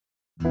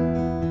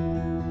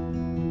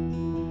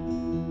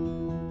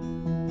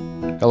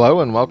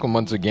Hello and welcome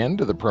once again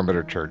to the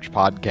Perimeter Church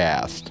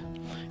podcast.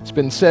 It's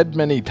been said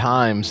many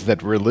times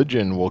that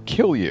religion will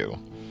kill you.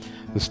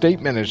 The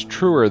statement is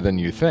truer than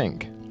you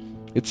think.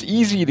 It's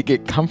easy to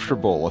get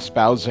comfortable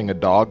espousing a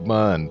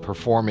dogma and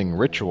performing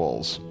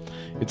rituals.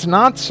 It's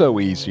not so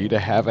easy to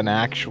have an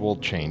actual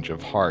change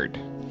of heart.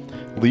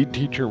 Lead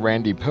teacher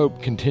Randy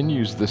Pope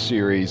continues the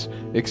series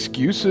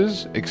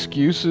Excuses,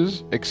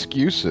 Excuses,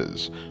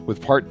 Excuses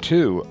with part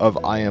 2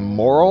 of I Am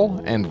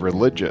Moral and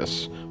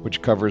Religious,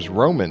 which covers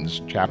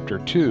Romans chapter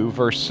 2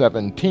 verse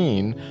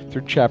 17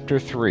 through chapter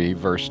 3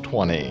 verse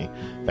 20.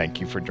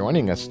 Thank you for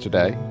joining us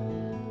today.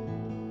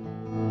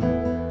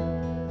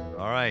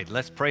 All right,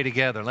 let's pray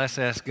together. Let's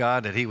ask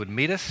God that He would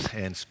meet us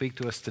and speak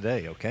to us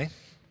today, okay?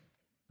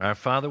 Our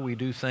Father, we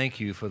do thank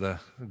You for the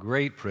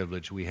great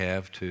privilege we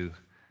have to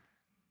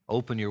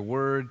open Your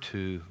Word,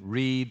 to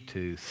read,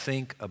 to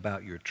think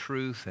about Your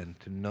truth, and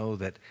to know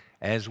that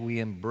as we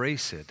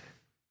embrace it,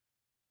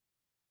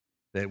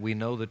 that we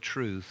know the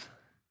truth,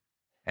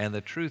 and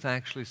the truth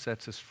actually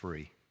sets us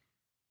free.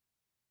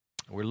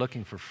 We're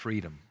looking for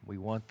freedom. We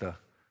want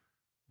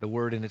the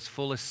Word in its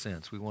fullest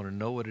sense. We want to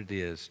know what it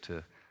is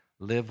to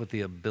live with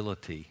the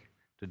ability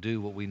to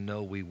do what we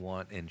know we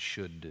want and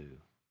should do.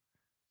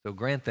 So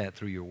grant that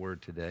through Your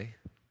Word today.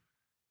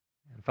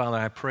 And Father,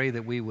 I pray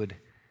that we would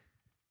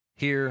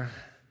hear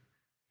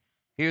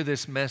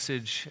this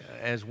message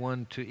as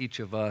one to each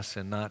of us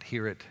and not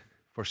hear it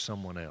for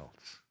someone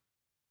else.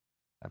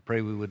 I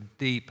pray we would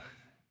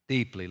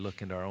deeply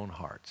look into our own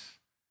hearts,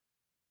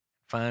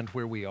 find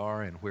where we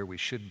are and where we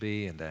should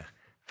be, and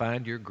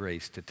find Your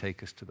grace to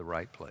take us to the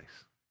right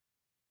place.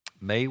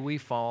 May we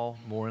fall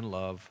more in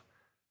love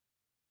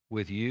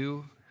with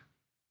You,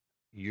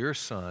 Your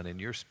Son,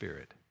 and Your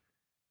Spirit,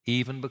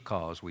 even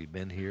because we've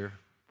been here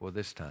for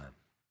this time.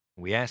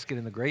 We ask it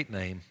in the great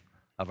name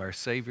of our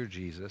Savior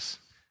Jesus.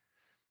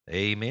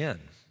 Amen.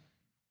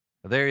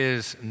 There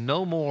is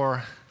no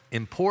more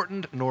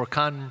important nor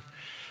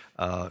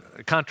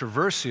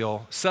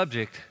controversial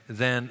subject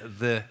than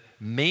the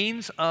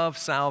means of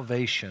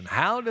salvation.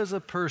 How does a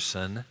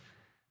person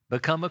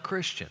become a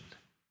Christian?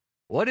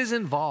 What is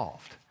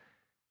involved?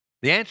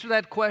 The answer to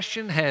that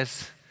question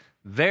has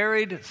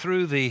varied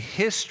through the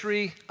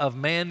history of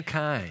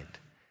mankind.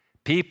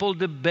 People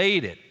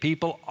debate it.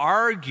 People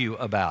argue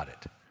about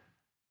it.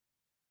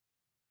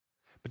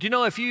 But you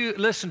know, if you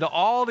listen to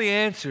all the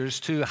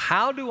answers to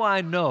how do I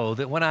know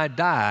that when I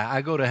die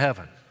I go to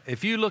heaven,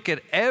 if you look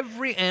at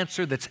every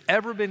answer that's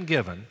ever been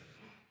given,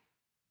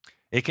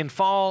 it can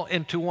fall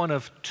into one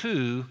of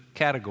two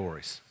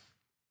categories.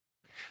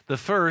 The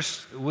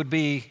first would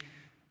be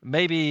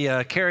maybe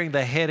carrying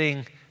the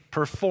heading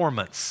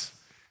performance.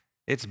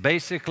 It's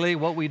basically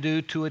what we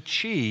do to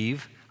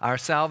achieve our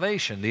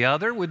salvation. The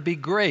other would be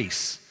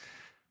grace.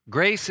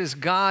 Grace is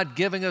God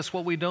giving us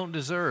what we don't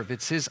deserve.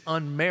 It's His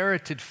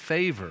unmerited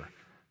favor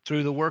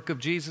through the work of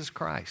Jesus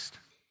Christ.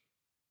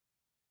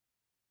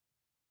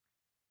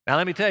 Now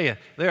let me tell you,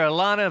 there are a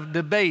lot of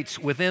debates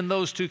within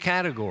those two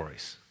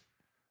categories.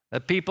 The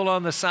people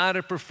on the side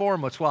of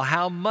performance, well,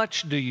 how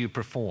much do you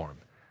perform?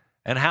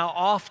 And how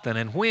often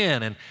and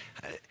when? And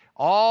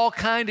all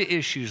kind of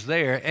issues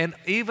there. And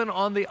even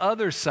on the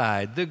other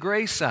side, the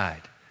grace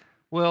side.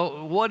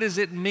 Well, what does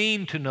it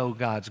mean to know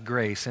God's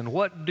grace? And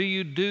what do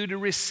you do to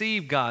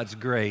receive God's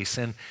grace?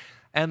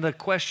 And the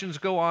questions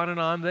go on and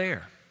on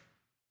there.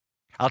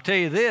 I'll tell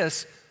you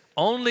this,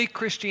 only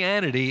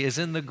Christianity is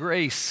in the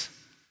grace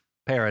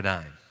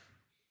paradigm.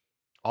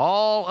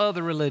 All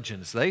other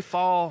religions, they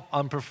fall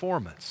on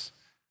performance.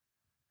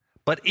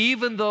 But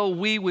even though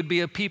we would be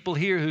a people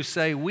here who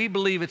say we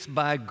believe it's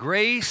by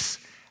grace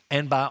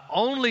and by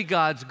only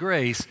God's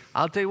grace,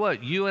 I'll tell you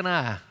what, you and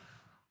I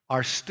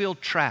are still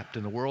trapped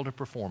in the world of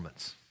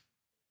performance.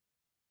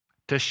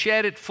 To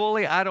shed it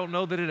fully, I don't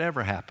know that it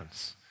ever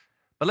happens.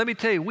 But let me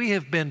tell you, we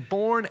have been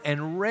born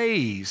and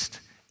raised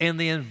in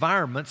the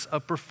environments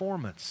of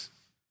performance.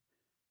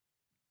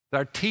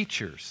 Our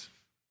teachers,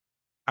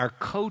 our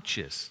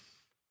coaches,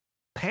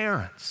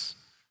 parents.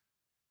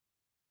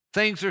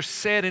 Things are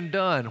said and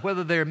done,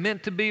 whether they're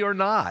meant to be or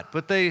not,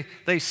 but they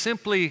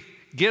simply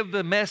give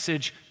the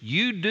message,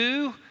 you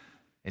do,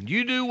 and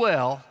you do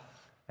well,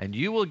 and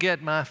you will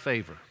get my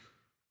favor.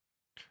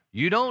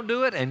 You don't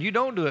do it, and you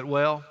don't do it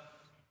well,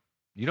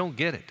 you don't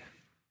get it.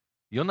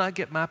 You'll not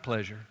get my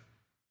pleasure.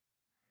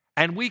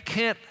 And we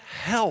can't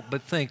help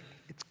but think,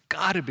 it's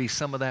got to be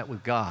some of that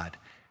with God.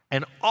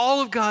 And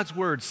all of God's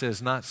Word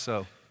says not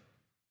so.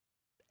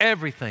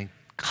 Everything,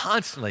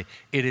 constantly,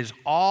 it is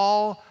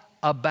all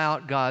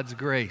about God's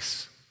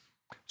grace.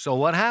 So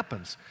what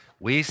happens?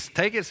 We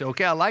take it and say,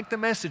 okay, I like the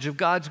message of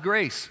God's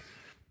grace.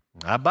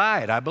 I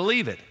buy it, I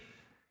believe it.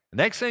 The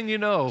next thing you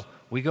know,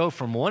 we go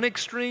from one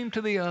extreme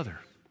to the other.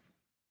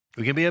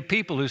 We can be a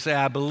people who say,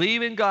 I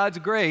believe in God's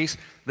grace,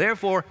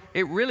 therefore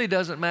it really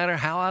doesn't matter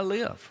how I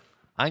live.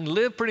 I can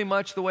live pretty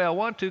much the way I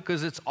want to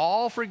because it's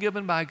all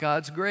forgiven by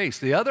God's grace.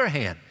 The other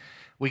hand,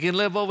 we can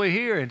live over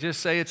here and just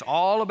say it's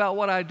all about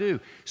what I do.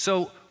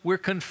 So we're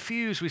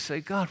confused. We say,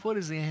 God, what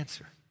is the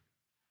answer?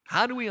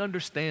 How do we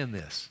understand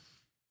this?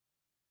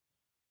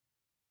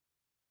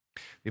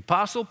 The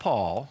Apostle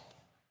Paul,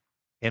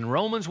 in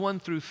Romans 1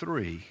 through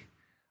 3,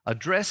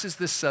 addresses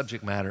this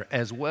subject matter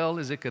as well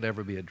as it could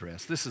ever be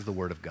addressed. This is the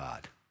Word of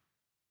God.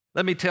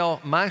 Let me tell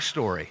my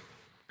story.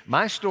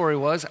 My story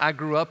was I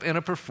grew up in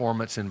a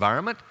performance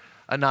environment,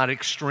 not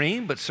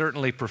extreme, but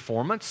certainly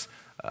performance.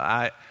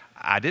 I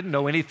didn't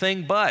know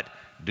anything but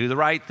do the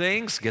right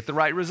things, get the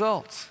right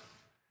results.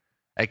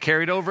 I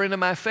carried over into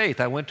my faith.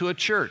 I went to a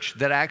church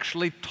that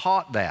actually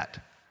taught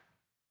that.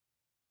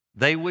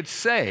 They would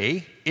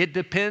say it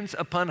depends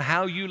upon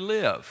how you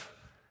live,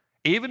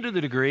 even to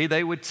the degree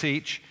they would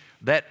teach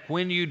that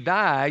when you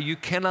die, you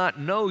cannot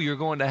know you're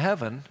going to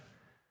heaven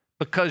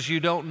because you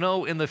don't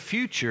know in the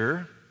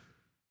future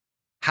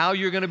how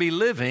you're going to be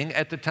living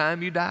at the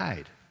time you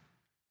died.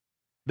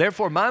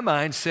 Therefore, my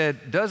mind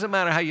said, doesn't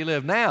matter how you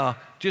live now,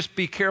 just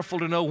be careful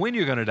to know when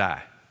you're going to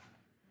die.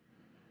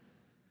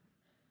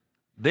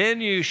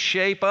 Then you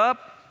shape up,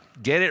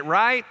 get it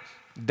right,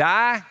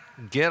 die,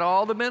 get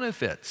all the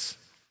benefits.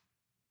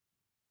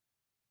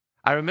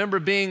 I remember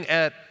being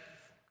at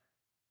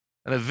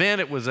an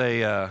event. It was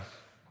a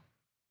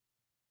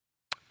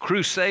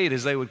crusade,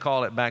 as they would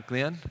call it back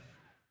then.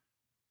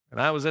 And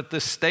I was at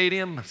this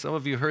stadium. Some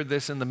of you heard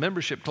this in the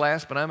membership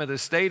class, but I'm at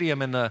this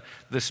stadium, and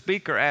the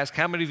speaker asked,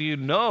 how many of you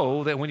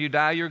know that when you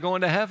die, you're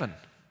going to heaven?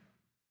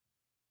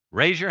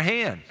 Raise your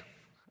hand.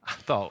 I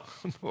thought,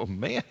 oh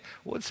man,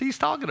 what's he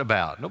talking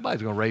about?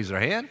 Nobody's going to raise their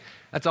hand.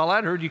 That's all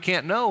I'd heard. You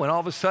can't know. And all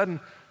of a sudden,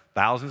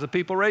 thousands of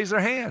people raised their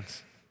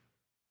hands.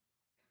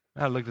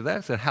 I looked at that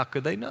and said, how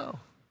could they know?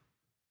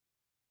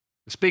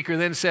 The speaker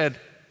then said,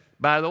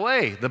 by the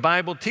way, the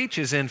Bible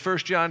teaches in 1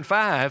 John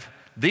 5,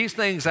 these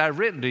things I've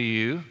written to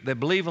you that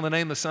believe on the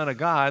name of the Son of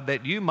God,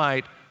 that you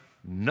might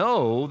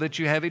know that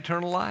you have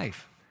eternal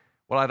life.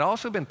 Well, I'd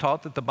also been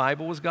taught that the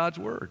Bible was God's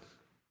Word.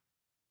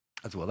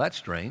 I said, well, that's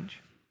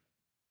strange.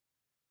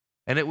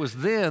 And it was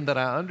then that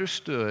I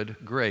understood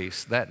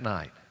grace that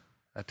night.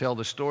 I tell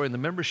the story in the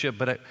membership,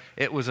 but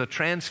it was a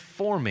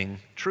transforming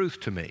truth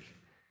to me.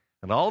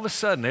 And all of a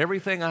sudden,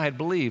 everything I had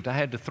believed, I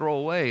had to throw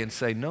away and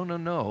say,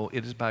 no,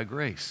 it is by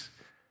grace.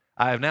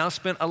 I have now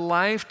spent a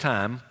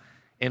lifetime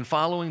in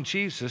following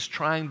Jesus,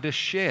 trying to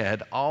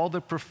shed all the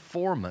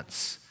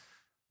performance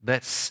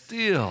that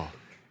still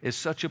is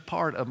such a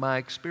part of my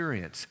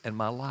experience and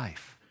my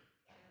life.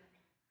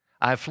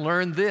 I've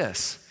learned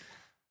this,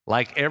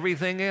 like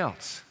everything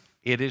else,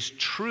 it is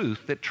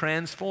truth that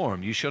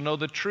transforms. You shall know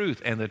the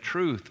truth, and the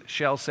truth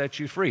shall set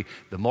you free.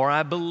 The more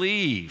I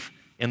believe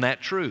in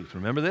that truth,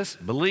 remember this?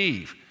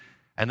 Believe.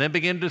 And then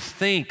begin to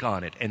think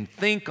on it, and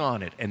think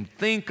on it, and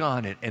think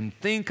on it, and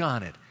think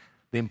on it.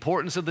 The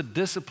importance of the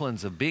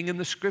disciplines of being in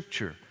the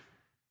Scripture.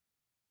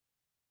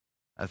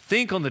 I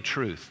think on the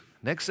truth.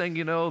 Next thing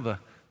you know,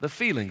 the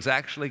feelings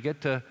actually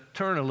get to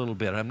turn a little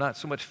bit. I'm not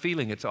so much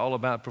feeling, it's all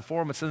about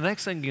performance. And the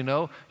next thing you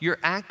know, your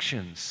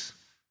actions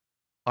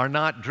are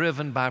not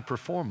driven by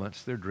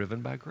performance, they're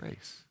driven by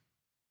grace.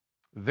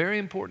 Very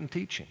important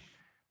teaching.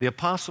 The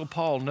Apostle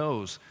Paul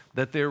knows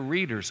that their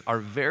readers are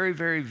very,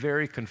 very,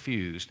 very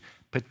confused,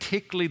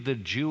 particularly the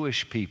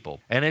Jewish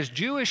people. And as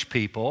Jewish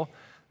people,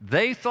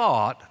 they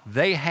thought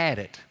they had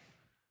it.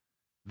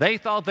 They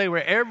thought they were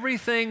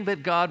everything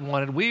that God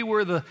wanted.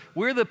 We're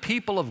the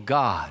people of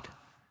God,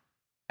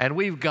 and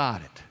we've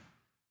got it.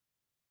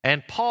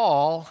 And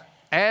Paul,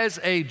 as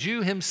a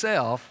Jew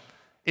himself,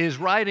 is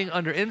writing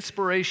under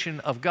inspiration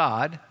of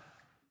God,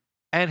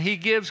 and he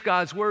gives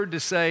God's word to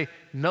say,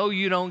 no,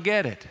 you don't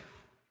get it.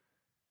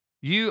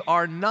 You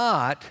are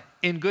not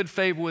in good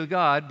favor with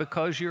God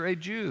because you're a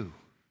Jew.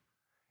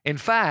 In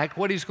fact,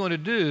 what he's going to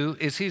do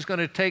is he's going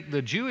to take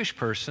the Jewish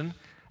person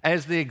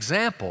as the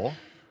example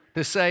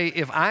to say,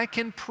 if I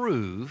can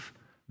prove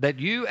that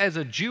you as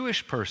a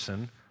Jewish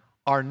person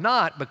are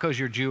not, because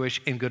you're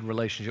Jewish, in good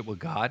relationship with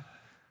God,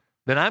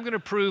 then I'm going to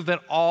prove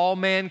that all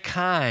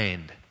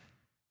mankind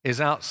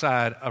is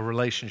outside a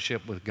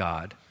relationship with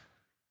God,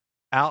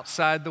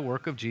 outside the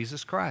work of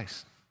Jesus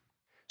Christ.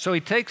 So he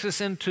takes us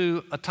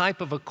into a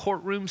type of a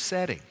courtroom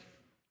setting.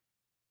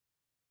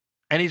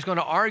 And he's going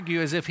to argue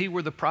as if he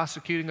were the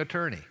prosecuting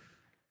attorney.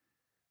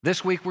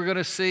 This week we're going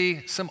to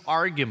see some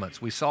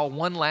arguments. We saw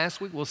one last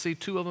week. We'll see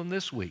two of them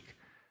this week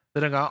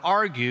that are going to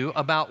argue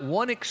about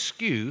one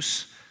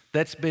excuse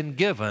that's been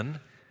given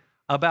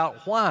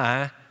about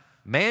why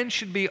man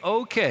should be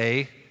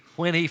okay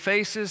when he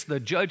faces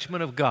the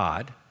judgment of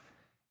God,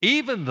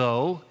 even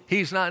though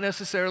he's not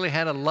necessarily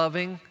had a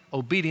loving,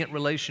 obedient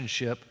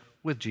relationship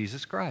with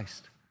Jesus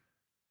Christ.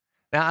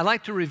 Now, I'd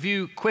like to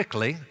review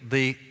quickly.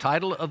 The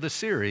title of the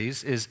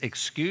series is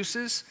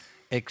Excuses,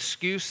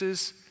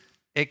 Excuses,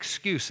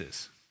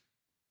 Excuses.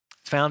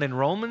 It's found in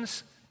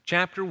Romans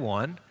chapter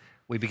 1.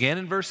 We began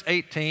in verse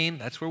 18.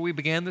 That's where we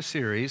began the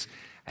series.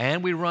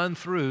 And we run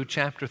through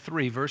chapter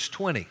 3, verse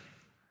 20.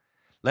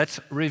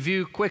 Let's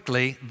review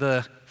quickly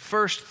the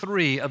first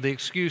three of the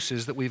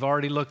excuses that we've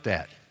already looked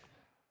at.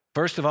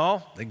 First of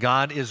all, that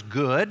God is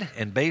good,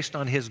 and based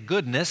on His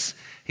goodness,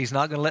 He's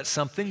not going to let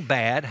something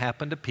bad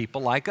happen to people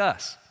like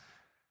us.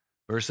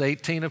 Verse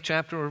 18 of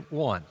chapter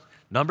 1.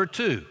 Number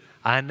 2,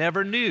 I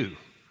never knew.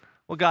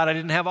 Well, God, I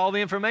didn't have all the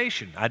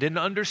information. I didn't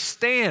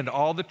understand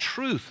all the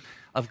truth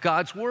of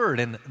God's Word,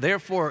 and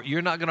therefore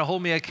you're not going to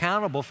hold me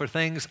accountable for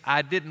things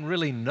I didn't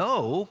really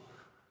know.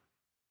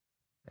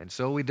 And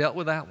so we dealt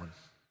with that one.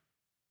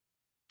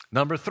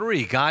 Number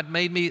 3, God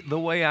made me the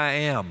way I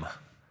am.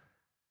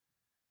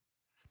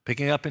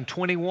 Picking up in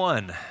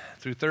 21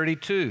 through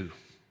 32.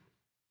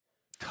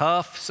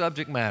 Tough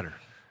subject matter.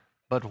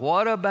 But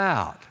what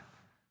about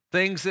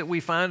things that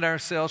we find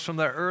ourselves from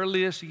the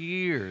earliest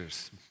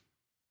years?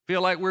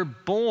 Feel like we're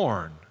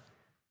born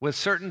with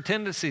certain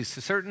tendencies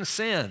to certain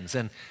sins.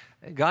 And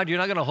God, you're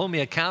not going to hold me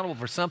accountable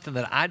for something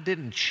that I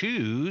didn't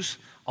choose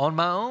on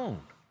my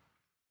own.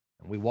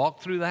 And we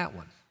walked through that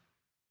one.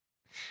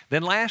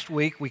 Then last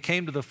week, we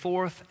came to the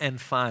 4th and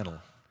final.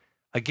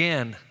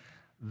 Again,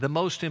 the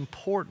most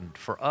important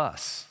for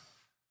us.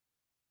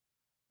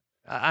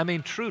 I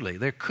mean, truly,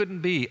 there couldn't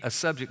be a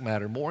subject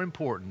matter more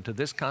important to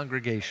this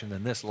congregation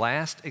than this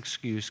last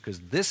excuse, because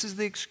this is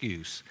the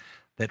excuse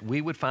that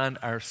we would find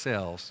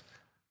ourselves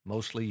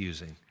mostly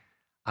using.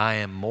 I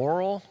am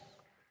moral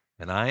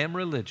and I am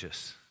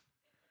religious.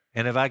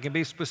 And if I can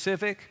be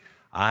specific,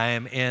 I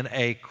am in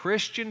a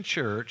Christian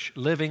church,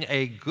 living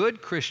a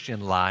good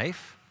Christian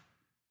life,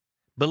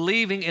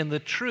 believing in the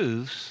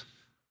truths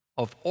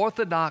of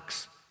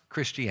Orthodox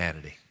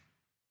Christianity.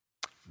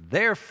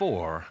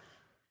 Therefore,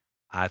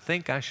 I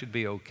think I should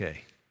be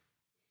okay.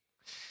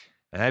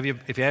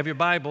 If you have your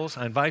Bibles,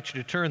 I invite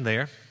you to turn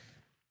there.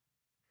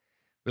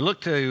 We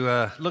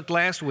looked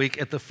last week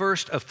at the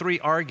first of 3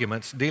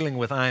 arguments dealing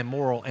with I am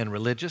moral and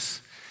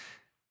religious.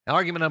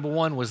 Argument number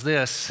 1 was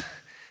this: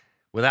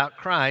 without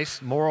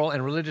Christ, moral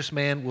and religious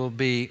man will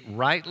be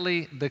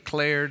rightly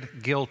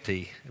declared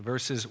guilty.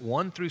 Verses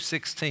 1 through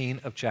 16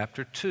 of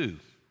chapter 2.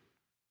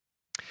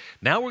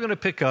 Now we're going to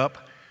pick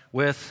up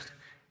with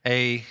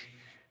a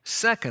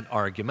second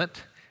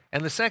argument.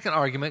 And the second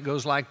argument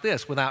goes like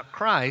this: without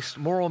Christ,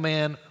 moral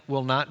man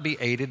will not be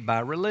aided by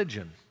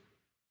religion.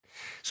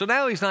 So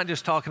now he's not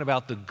just talking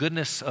about the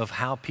goodness of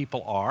how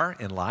people are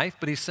in life,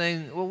 but he's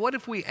saying, well, what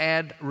if we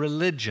add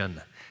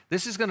religion?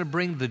 This is going to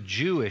bring the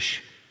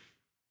Jewish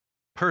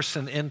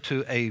person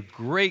into a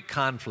great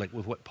conflict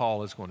with what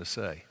Paul is going to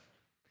say.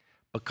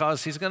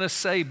 Because he's going to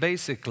say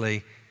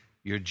basically,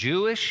 you're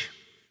Jewish,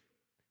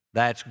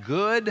 that's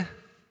good,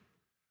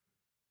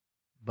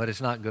 but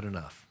it's not good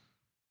enough.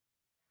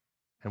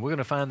 And we're going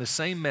to find the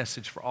same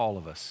message for all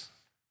of us.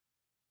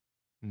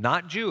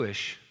 Not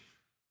Jewish,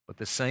 but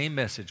the same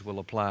message will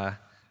apply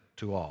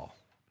to all.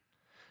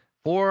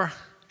 4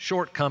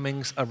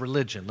 shortcomings of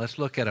religion. Let's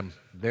look at them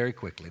very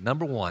quickly.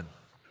 Number 1,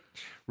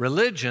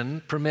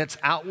 religion permits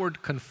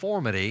outward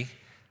conformity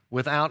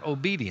without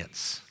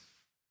obedience.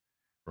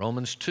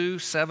 Romans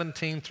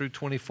 2:17 through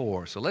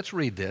 24. So let's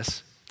read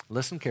this.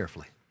 Listen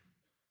carefully.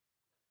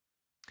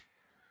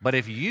 But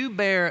if you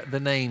bear the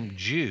name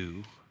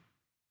Jew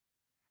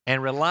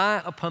and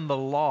rely upon the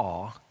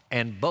law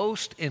and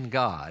boast in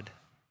God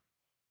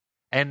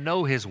and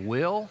know His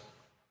will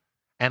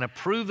and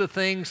approve the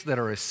things that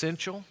are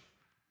essential,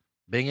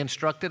 being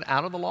instructed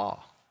out of the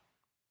law,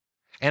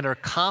 and are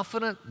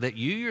confident that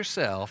you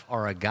yourself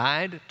are a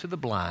guide to the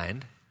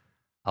blind,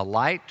 a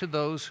light to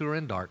those who are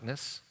in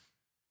darkness,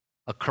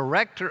 a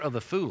corrector of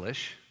the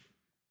foolish,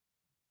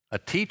 a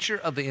teacher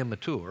of the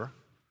immature,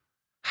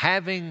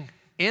 having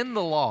in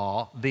the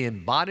law the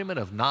embodiment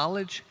of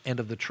knowledge and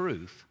of the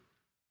truth,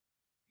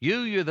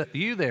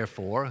 you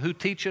therefore who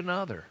teach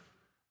another,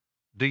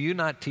 do you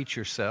not teach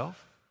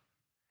yourself?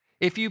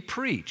 If you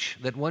preach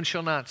that one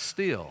shall not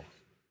steal,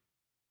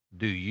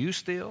 do you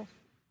steal?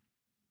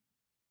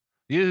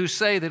 You who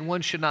say that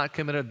one should not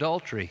commit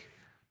adultery,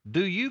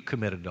 do you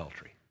commit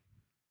adultery?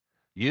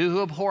 You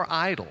who abhor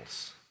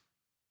idols,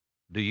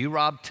 do you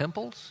rob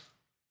temples?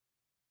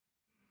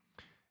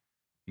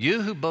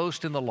 You who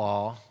boast in the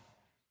law,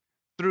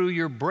 through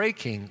your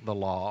breaking the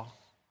law,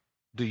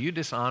 do you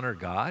dishonor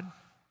God?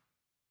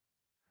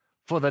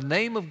 For the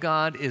name of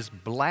God is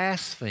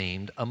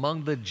blasphemed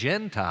among the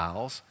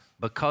Gentiles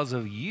because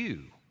of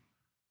you,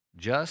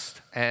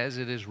 just as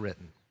it is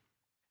written.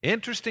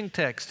 Interesting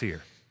text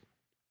here.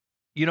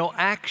 You know,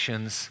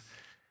 actions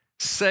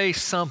say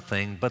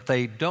something, but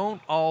they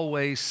don't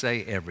always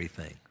say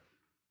everything.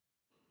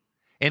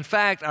 In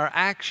fact, our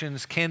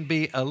actions can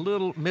be a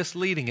little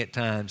misleading at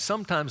times,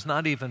 sometimes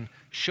not even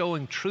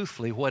showing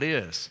truthfully what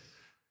is.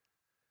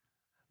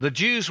 The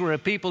Jews were a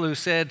people who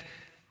said,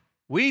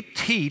 we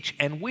teach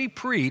and we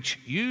preach,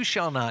 you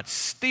shall not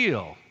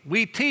steal.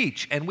 We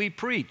teach and we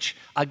preach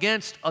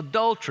against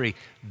adultery.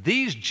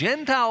 These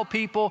Gentile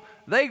people,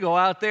 they go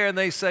out there and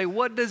they say,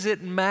 what does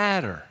it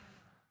matter?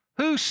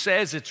 Who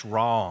says it's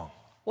wrong?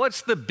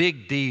 What's the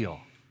big deal?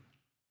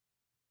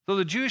 So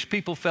the Jewish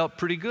people felt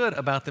pretty good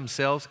about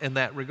themselves in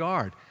that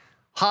regard.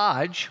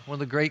 Hodge, one of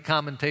the great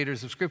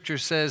commentators of Scripture,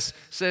 says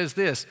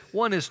this: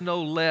 one is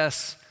no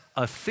less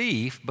a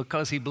thief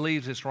because he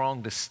believes it's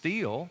wrong to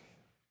steal,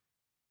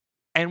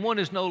 and one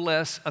is no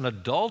less an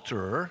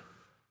adulterer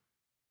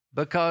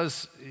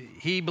because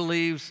he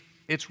believes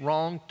it's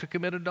wrong to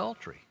commit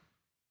adultery.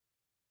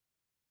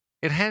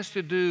 It has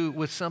to do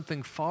with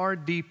something far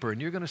deeper,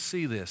 and you're going to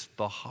see this,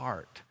 the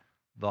heart,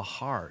 the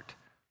heart,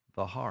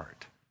 the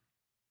heart.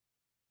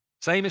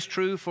 Same is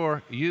true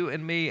for you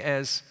and me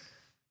as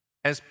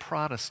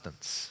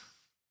Protestants.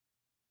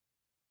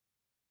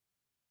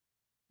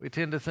 We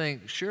tend to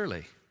think,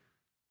 surely,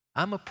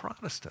 I'm a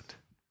Protestant.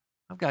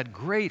 I've got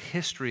great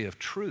history of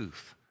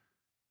truth.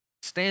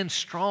 Stand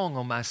strong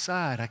on my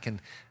side. I can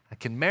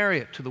marry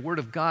it to the Word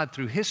of God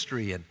through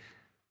history, and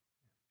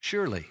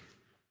surely,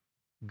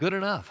 good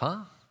enough,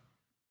 huh?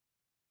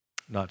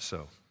 Not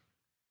so.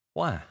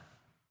 Why?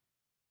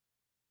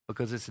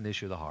 Because it's an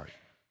issue of the heart.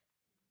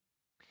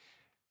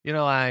 You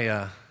know,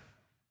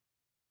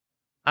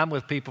 I'm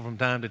with people from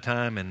time to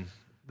time, and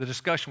the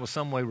discussion will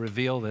some way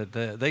reveal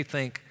that they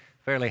think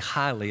fairly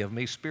highly of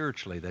me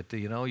spiritually, that,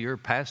 you're a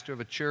pastor of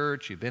a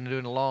church, you've been doing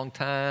it a long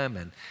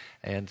time,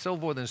 and so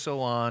forth and so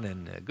on,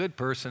 and a good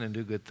person and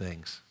do good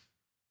things.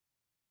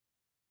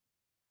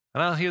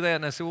 And I'll hear that,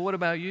 and I say, well, what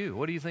about you?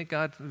 What do you think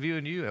God's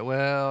viewing you?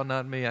 Well,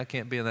 not me. I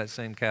can't be in that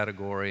same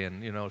category,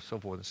 and, so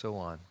forth and so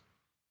on.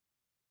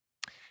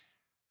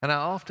 And I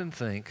often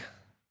think,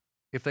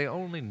 if they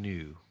only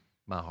knew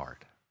my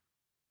heart.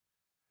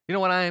 You know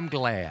what? I am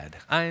glad.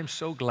 I am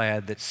so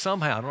glad that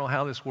somehow, I don't know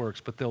how this works,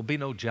 but there'll be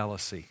no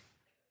jealousy.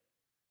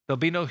 There'll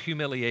be no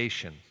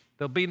humiliation.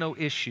 There'll be no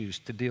issues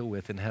to deal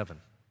with in heaven.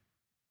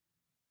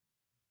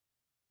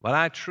 But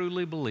I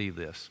truly believe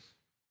this.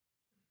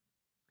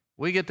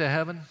 We get to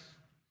heaven,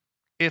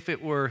 if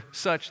it were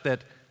such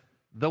that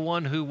the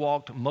one who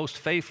walked most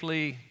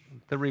faithfully,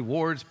 the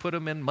rewards put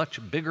him in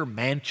much bigger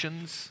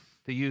mansions,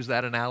 to use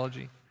that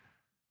analogy,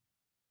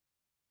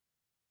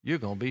 you're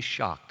going to be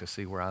shocked to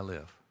see where I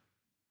live.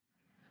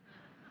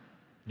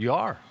 You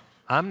are.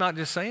 I'm not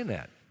just saying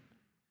that.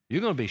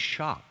 You're going to be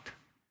shocked.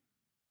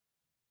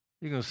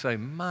 You're going to say,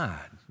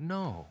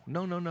 no.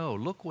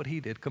 Look what he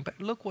did.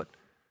 Look what,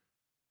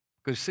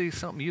 because see,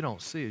 something you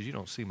don't see is you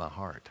don't see my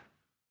heart.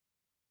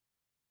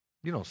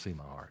 You don't see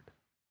my heart.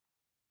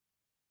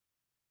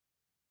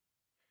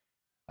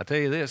 I tell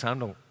you this,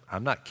 I'm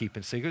not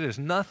keeping secret. There's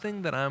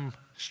nothing that I'm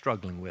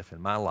struggling with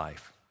in my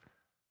life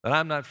that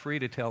I'm not free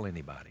to tell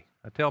anybody.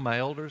 I tell my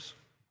elders,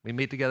 we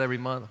meet together every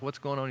month, what's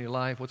going on in your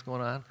life, what's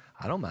going on?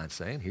 I don't mind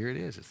saying, here it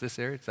is. It's this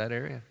area, it's that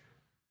area.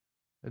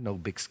 There's no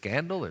big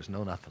scandal. There's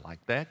no nothing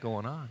like that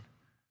going on.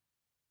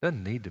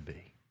 Doesn't need to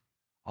be.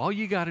 All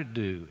you got to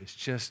do is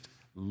just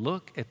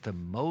look at the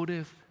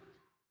motive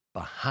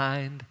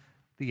behind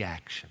the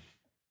action.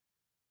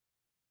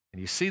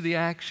 And you see the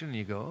action, and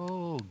you go,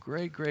 oh,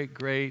 great, great,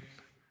 great.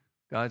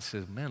 God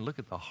says, man, look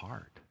at the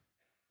heart.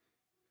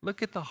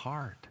 Look at the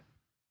heart.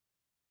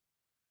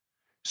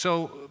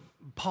 So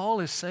Paul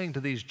is saying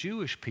to these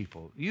Jewish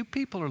people, you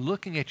people are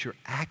looking at your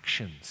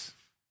actions.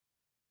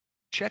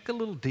 Check a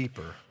little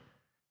deeper.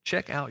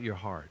 Check out your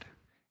heart.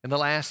 In the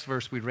last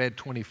verse we read,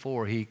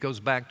 24, he goes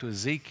back to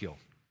Ezekiel.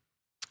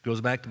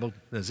 Goes back to both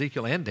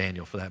Ezekiel and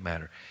Daniel, for that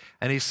matter.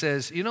 And he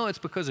says, it's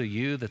because of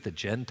you that the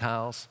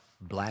Gentiles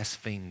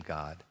blaspheme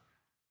God.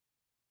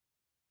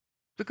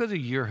 Because of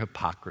your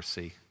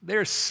hypocrisy.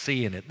 They're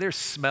seeing it. They're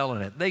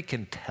smelling it. They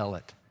can tell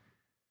it.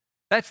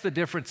 That's the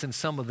difference in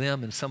some of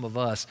them and some of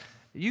us.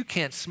 You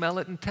can't smell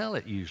it and tell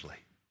it usually.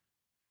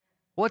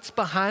 What's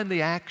behind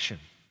the action?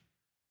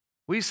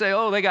 We say,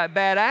 oh, they got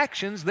bad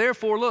actions,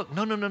 therefore look.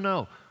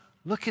 No.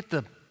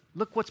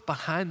 Look what's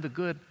behind the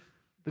good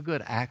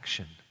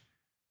action.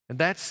 And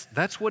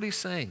that's what he's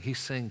saying. He's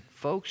saying,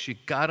 folks, you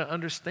got to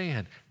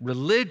understand,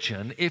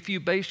 religion, if you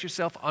base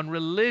yourself on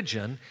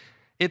religion,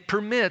 it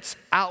permits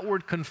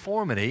outward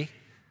conformity,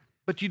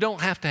 but you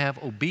don't have to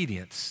have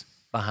obedience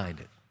behind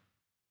it.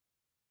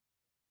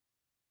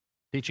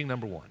 Teaching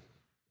number one.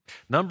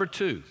 Number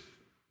two,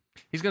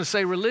 he's going to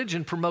say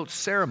religion promotes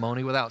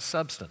ceremony without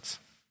substance.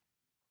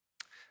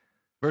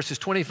 Verses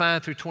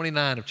 25 through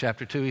 29 of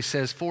chapter 2, he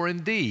says, for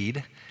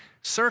indeed,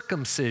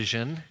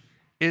 circumcision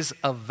is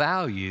of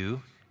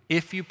value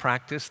if you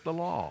practice the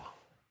law.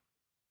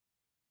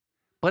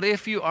 But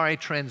if you are a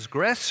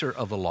transgressor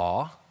of the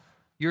law,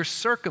 your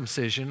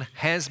circumcision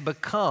has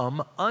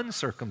become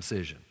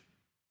uncircumcision.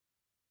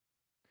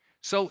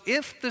 So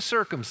if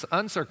the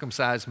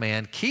uncircumcised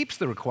man keeps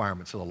the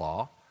requirements of the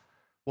law,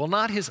 will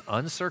not his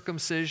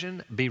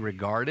uncircumcision be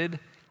regarded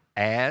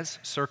as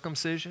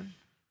circumcision?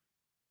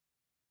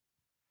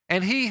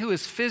 And he who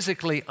is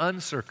physically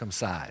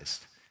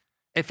uncircumcised,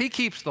 if he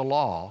keeps the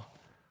law,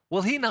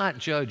 will he not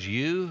judge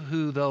you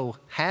who, though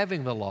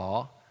having the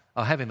law,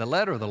 having the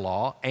letter of the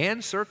law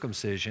and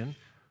circumcision,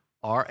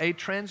 are a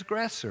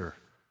transgressor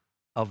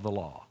of the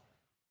law?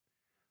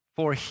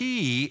 For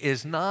he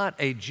is not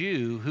a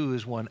Jew who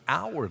is one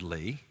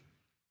outwardly,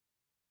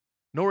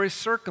 nor is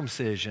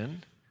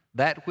circumcision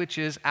that which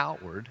is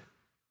outward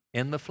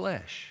in the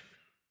flesh.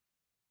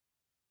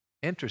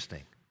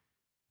 Interesting.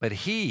 But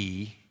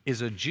he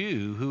is a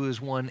Jew who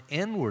is one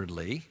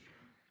inwardly,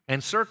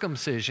 and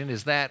circumcision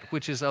is that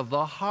which is of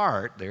the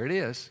heart, there it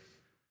is,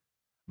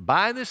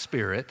 by the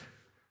Spirit,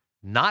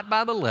 not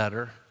by the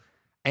letter,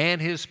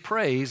 and his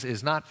praise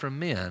is not from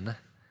men,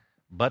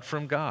 but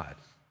from God.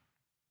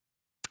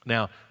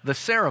 Now, the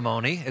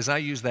ceremony, as I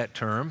use that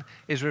term,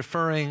 is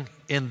referring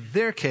in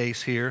their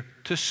case here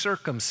to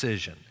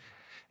circumcision.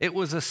 It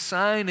was a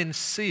sign and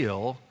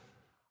seal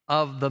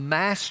of the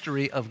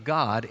mastery of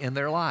God in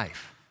their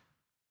life.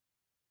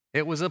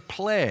 It was a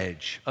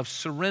pledge of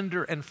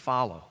surrender and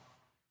follow.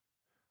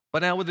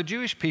 But now with the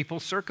Jewish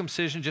people,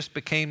 circumcision just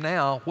became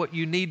now what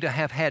you need to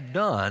have had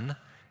done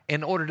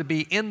in order to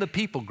be in the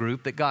people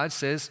group that God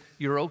says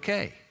you're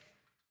okay.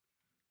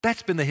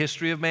 That's been the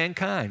history of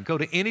mankind. Go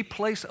to any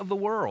place of the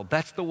world.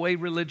 That's the way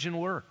religion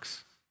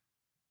works.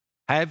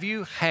 Have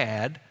you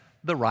had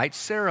the right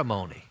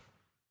ceremony?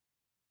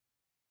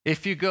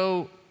 If you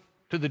go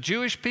to the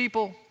Jewish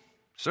people,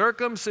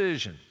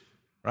 circumcision,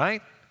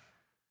 right?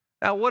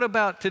 Now, what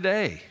about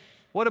today?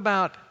 What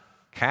about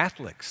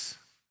Catholics?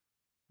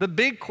 The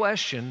big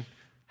question,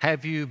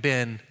 have you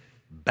been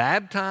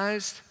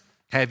baptized?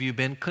 Have you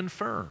been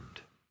confirmed?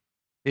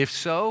 If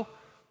so,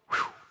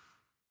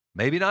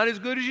 maybe not as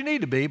good as you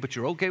need to be, but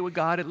you're okay with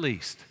God at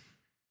least.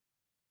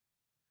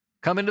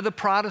 Come into the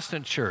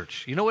Protestant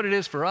church. You know what it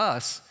is for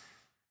us?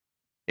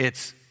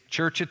 It's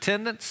church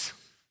attendance,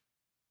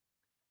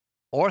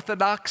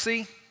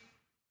 orthodoxy,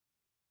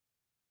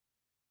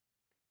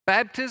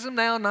 baptism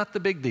now, not the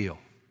big deal.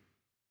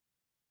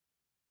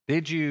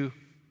 Did you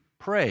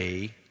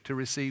pray to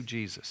receive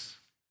Jesus?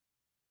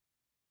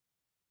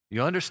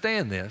 You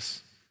understand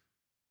this?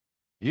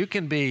 You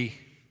can be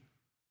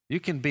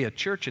a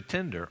church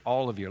attender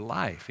all of your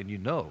life, and you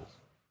know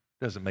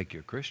it doesn't make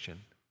you a Christian.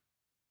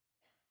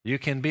 You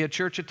can be a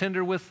church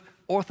attender with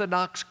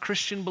orthodox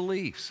Christian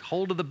beliefs,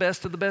 hold to the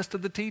best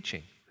of the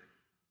teaching,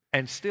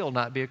 and still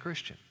not be a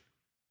Christian.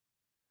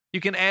 You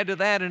can add to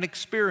that an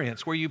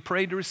experience where you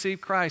prayed to receive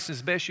Christ.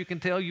 As best you can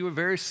tell, you were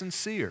very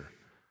sincere,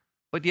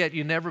 but yet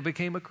you never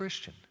became a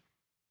Christian.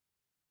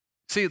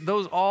 See,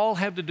 those all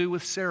have to do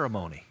with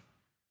ceremony.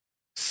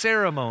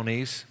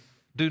 Ceremonies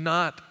do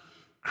not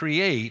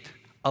create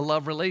a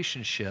love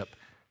relationship.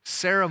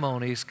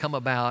 Ceremonies come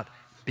about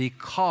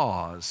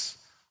because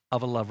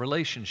of a love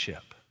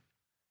relationship.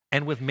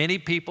 And with many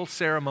people,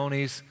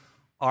 ceremonies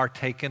are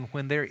taken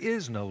when there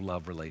is no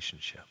love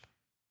relationship.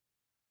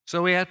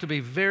 So we have to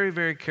be very,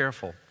 very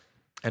careful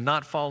and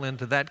not fall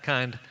into that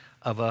kind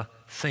of a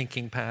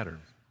thinking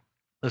pattern.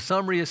 The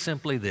summary is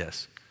simply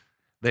this: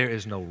 there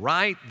is no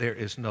right,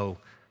 there's no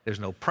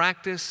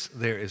practice,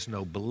 there is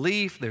no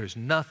belief, there's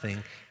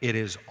nothing. It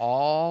is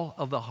all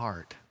of the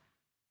heart.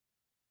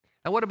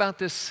 Now, what about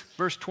this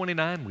verse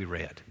 29 we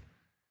read?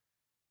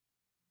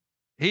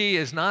 He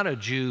is not a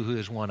Jew who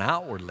is one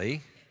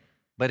outwardly,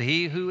 but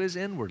he who is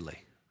inwardly.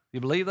 You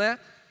believe that?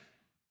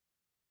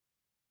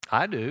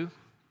 I do.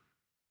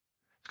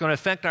 It's going to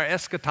affect our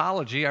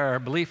eschatology, our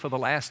belief of the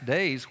last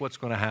days, what's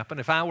going to happen.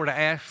 If I were to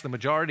ask the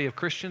majority of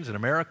Christians in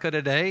America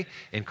today,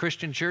 in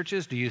Christian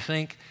churches, do you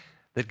think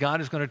that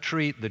God is going to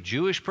treat the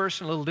Jewish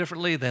person a little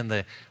differently than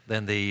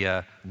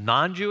the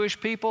non-Jewish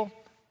people?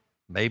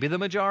 Maybe the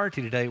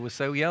majority today would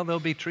say, well, yeah, they'll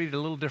be treated a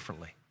little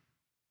differently.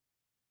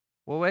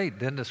 Well, wait,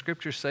 didn't the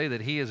Scripture say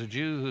that he is a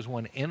Jew who's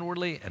one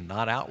inwardly and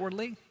not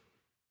outwardly?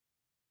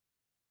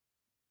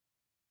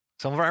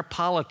 Some of our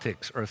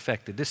politics are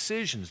affected.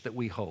 Decisions that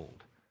we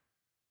hold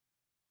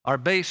are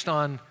based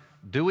on,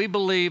 do we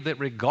believe that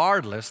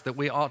regardless that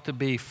we ought to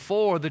be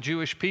for the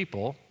Jewish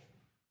people,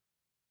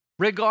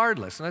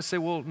 regardless? And I say,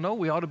 well, no,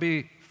 we ought to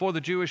be for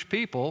the Jewish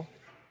people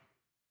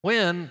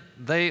when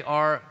they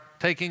are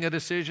taking a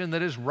decision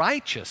that is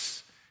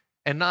righteous,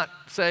 and not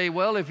say,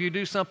 well, if you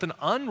do something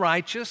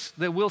unrighteous,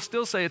 then we'll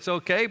still say it's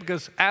okay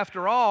because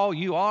after all,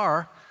 you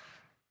are.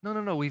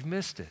 No, we've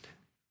missed it.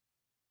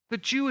 The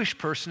Jewish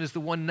person is the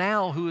one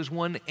now who is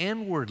one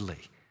inwardly.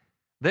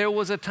 There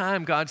was a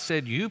time God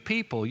said, you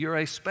people, you're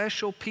a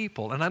special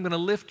people, and I'm going to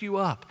lift you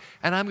up,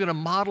 and I'm going to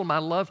model my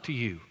love to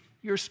you.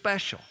 You're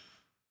special.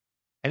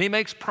 And he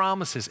makes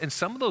promises, and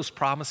some of those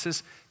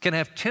promises can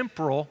have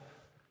temporal,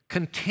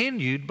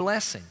 continued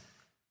blessing.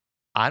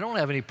 I don't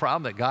have any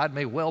problem that God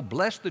may well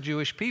bless the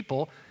Jewish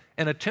people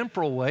in a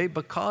temporal way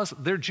because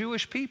they're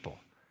Jewish people.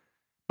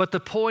 But the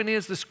point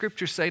is, the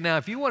Scriptures say, now,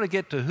 if you want to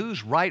get to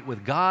who's right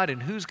with God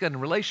and who's got a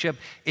relationship,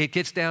 it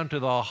gets down to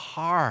the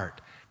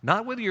heart.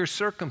 Not whether you're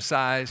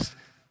circumcised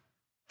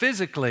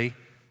physically,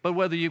 but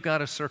whether you've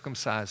got a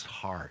circumcised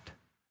heart.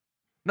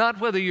 Not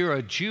whether you're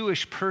a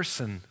Jewish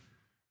person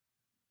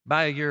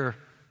by your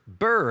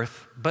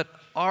birth, but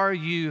are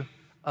you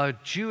a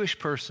Jewish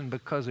person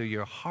because of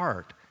your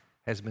heart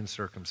has been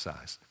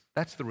circumcised?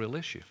 That's the real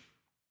issue.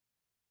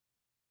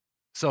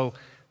 So,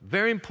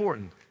 very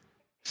important.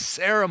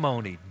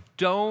 Ceremony.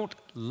 Don't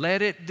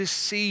let it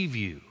deceive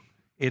you.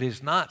 It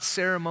is not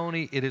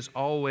ceremony, it is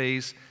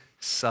always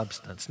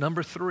substance.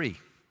 Number 3,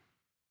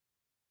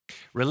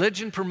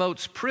 religion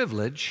promotes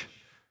privilege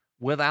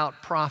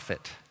without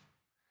profit.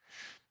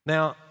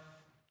 Now,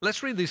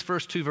 let's read these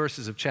first 2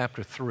 verses of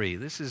chapter 3.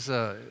 This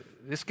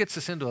gets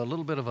us into a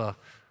little bit of a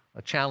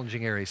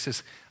challenging area. It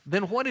says,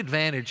 then what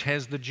advantage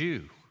has the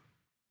Jew?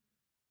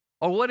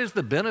 Or what is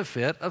the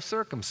benefit of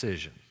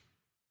circumcision?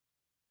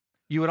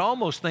 You would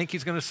almost think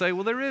he's going to say,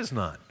 well, there is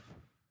none.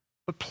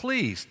 But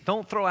please,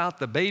 don't throw out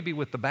the baby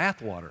with the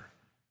bathwater.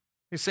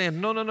 He's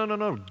saying,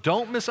 no.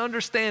 Don't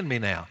misunderstand me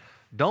now.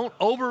 Don't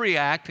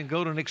overreact and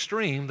go to an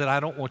extreme that I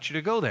don't want you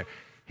to go there.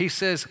 He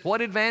says,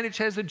 what advantage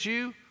has a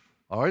Jew?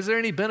 Or is there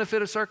any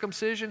benefit of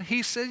circumcision?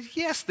 He says,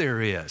 yes,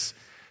 there is.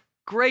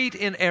 Great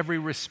in every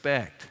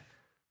respect.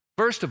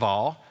 First of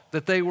all,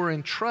 that they were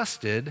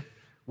entrusted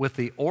with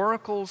the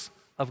oracles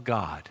of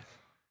God.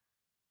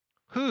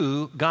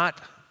 Who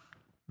got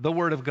the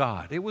word of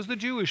God? It was the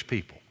Jewish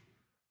people.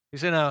 He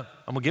said, now,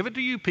 I'm going to give it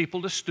to you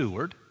people to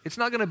steward. It's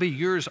not going to be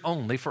yours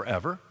only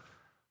forever,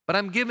 but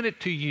I'm giving it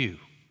to you.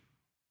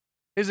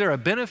 Is there a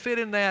benefit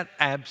in that?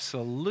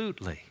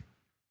 Absolutely.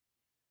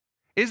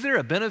 Is there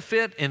a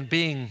benefit in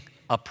being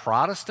a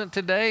Protestant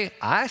today?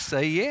 I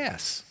say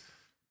yes.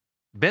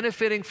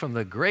 Benefiting from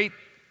the great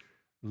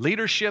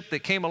leadership that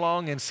came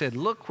along and said,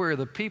 look where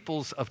the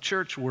peoples of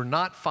church were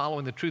not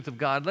following the truth of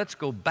God. Let's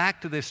go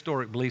back to the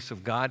historic beliefs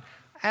of God.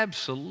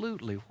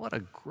 Absolutely. What a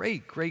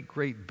great, great,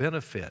 great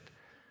benefit.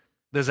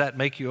 Does that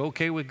make you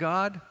okay with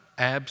God?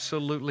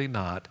 Absolutely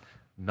not.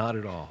 Not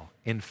at all.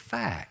 In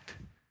fact,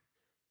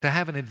 to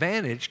have an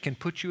advantage can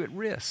put you at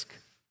risk.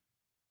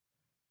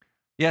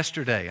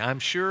 Yesterday, I'm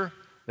sure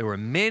there were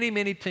many,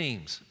 many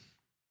teams.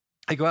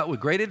 They go out with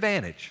great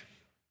advantage.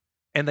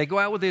 And they go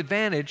out with the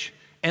advantage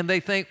and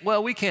they think,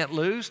 well, we can't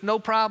lose. No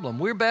problem.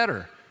 We're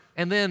better.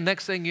 And then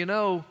next thing you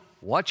know,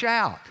 watch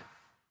out.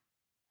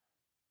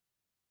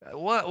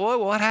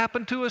 What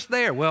happened to us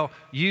there? Well,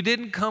 you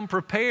didn't come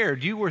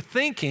prepared. You were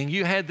thinking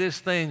you had this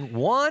thing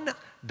won.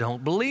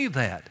 Don't believe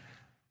that.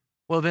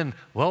 Well,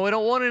 we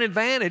don't want an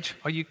advantage.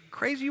 Are you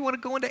crazy? You want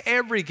to go into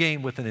every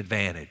game with an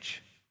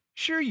advantage.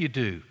 Sure you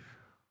do.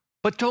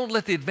 But don't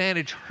let the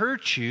advantage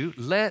hurt you.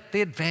 Let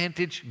the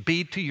advantage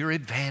be to your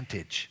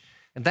advantage.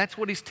 And that's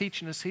what he's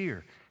teaching us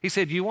here. He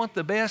said, you want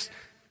the best?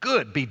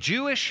 Good. Be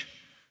Jewish,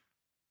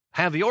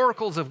 have the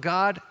oracles of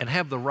God, and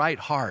have the right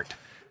heart.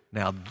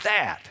 Now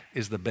that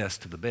is the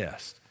best of the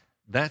best.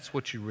 That's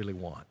what you really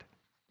want.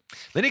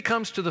 Then he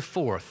comes to the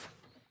fourth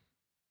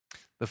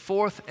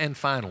and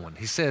final one.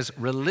 He says,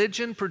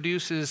 religion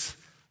produces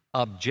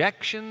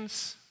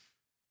objections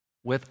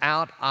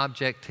without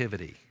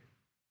objectivity.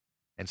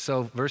 And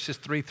so verses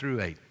 3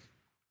 through 8.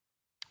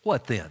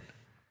 What then?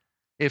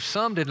 If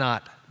some did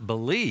not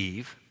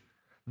believe,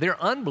 their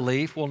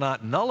unbelief will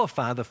not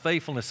nullify the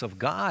faithfulness of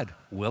God,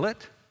 will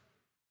it?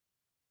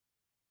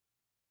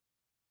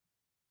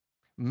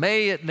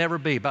 May it never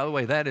be. By the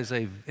way, that is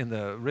in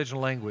the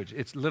original language,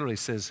 it literally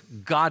says,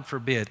 God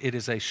forbid. It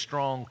is a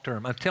strong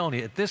term. I'm telling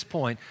you, at this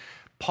point,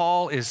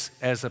 Paul is,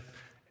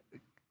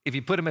 if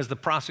you put him as the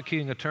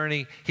prosecuting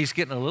attorney, he's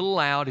getting a little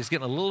loud, he's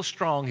getting a little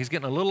strong, he's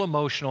getting a little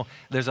emotional.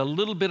 There's a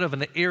little bit of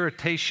an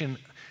irritation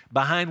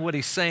behind what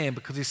he's saying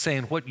because he's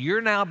saying, what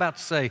you're now about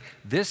to say,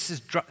 this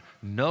is,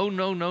 no,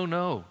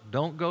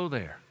 don't go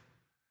there.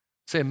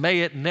 Say,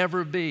 may it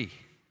never be.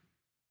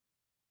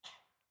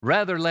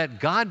 Rather,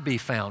 let God be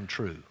found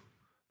true,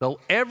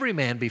 though every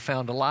man be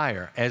found a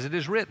liar, as it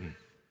is written,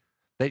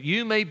 that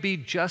you may be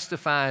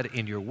justified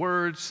in your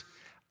words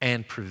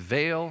and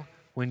prevail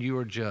when you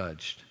are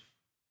judged.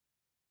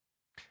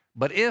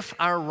 But if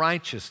our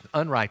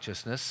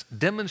unrighteousness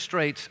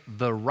demonstrates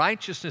the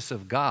righteousness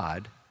of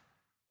God,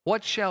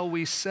 what shall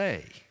we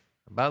say?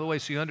 By the way,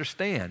 so you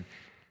understand,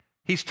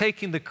 he's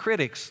taking the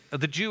critics of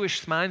the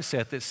Jewish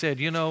mindset that said,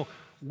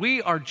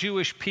 we are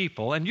Jewish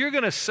people, and you're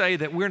going to say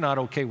that we're not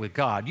okay with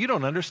God. You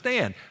don't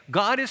understand.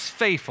 God is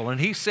faithful, and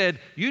he said,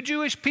 you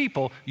Jewish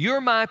people,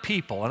 you're my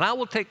people, and I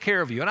will take care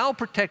of you, and I will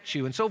protect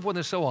you, and so forth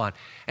and so on.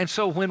 And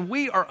so when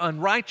we are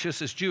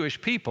unrighteous as Jewish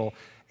people,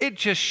 it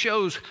just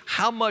shows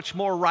how much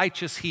more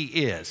righteous he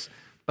is,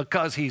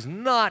 because he's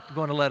not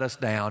going to let us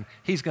down.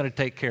 He's going to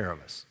take care of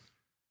us.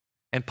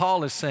 And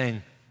Paul is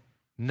saying,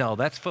 no,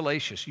 that's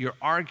fallacious. You're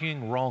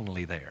arguing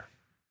wrongly there.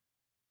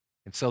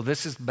 And so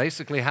this is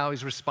basically how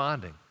he's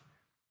responding.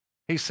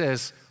 He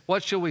says,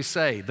 what shall we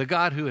say? The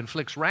God who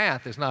inflicts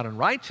wrath is not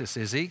unrighteous,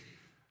 is he?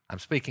 I'm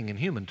speaking in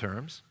human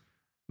terms.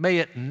 May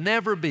it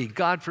never be,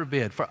 God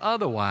forbid, for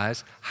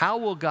otherwise, how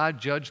will God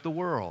judge the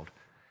world?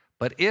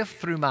 But if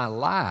through my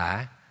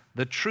lie,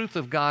 the truth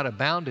of God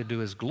abounded to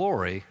his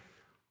glory,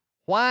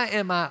 why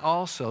am I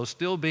also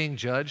still being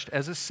judged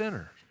as a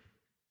sinner?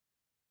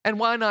 And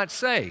why not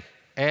say,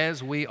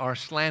 as we are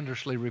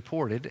slanderously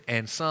reported,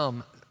 and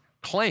some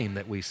claim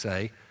that we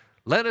say,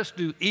 let us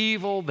do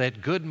evil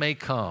that good may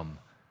come.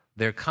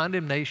 Their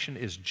condemnation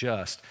is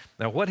just.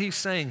 Now, what he's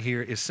saying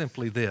here is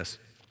simply this.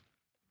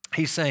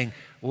 He's saying,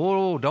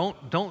 whoa,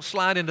 don't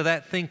slide into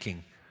that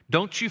thinking.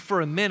 Don't you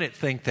for a minute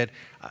think that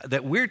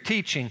we're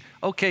teaching,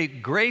 okay,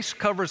 grace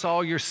covers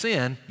all your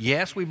sin.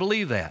 Yes, we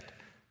believe that.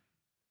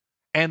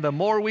 And the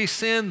more we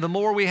sin, the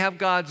more we have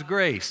God's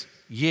grace.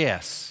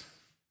 Yes.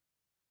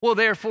 Well,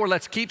 therefore,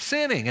 let's keep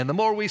sinning. And the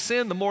more we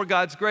sin, the more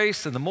God's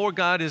grace, and the more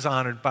God is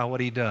honored by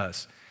what he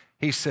does.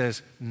 He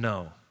says,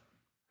 no.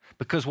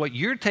 Because what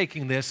you're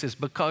taking this is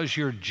because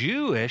you're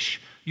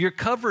Jewish, you're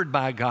covered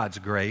by God's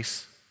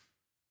grace.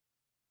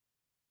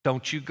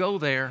 Don't you go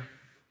there.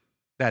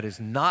 That is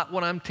not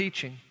what I'm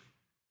teaching.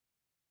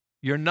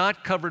 You're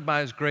not covered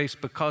by His grace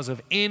because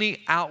of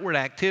any outward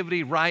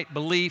activity, right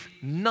belief,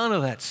 none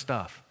of that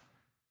stuff.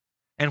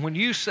 And when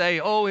you say,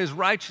 oh, His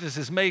righteousness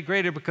is made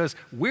greater because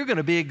we're going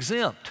to be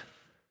exempt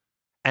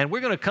and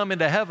we're going to come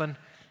into heaven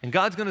and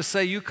God's going to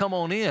say, you come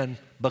on in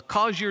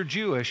because you're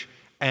Jewish,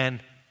 and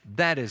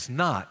that is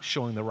not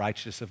showing the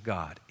righteousness of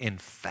God. In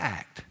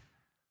fact,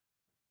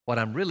 what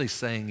I'm really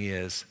saying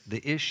is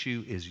the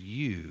issue is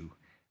you,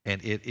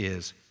 and it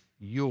is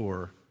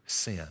your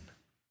sin.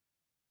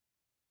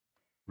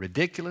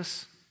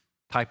 Ridiculous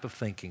type of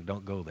thinking.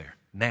 Don't go there.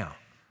 Now,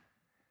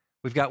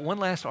 we've got one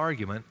last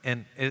argument,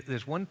 and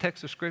there's one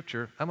text of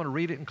Scripture. I'm going to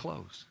read it and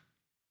close.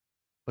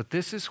 But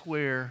this is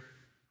where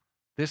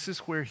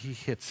he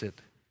hits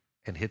it,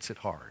 and hits it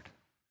hard.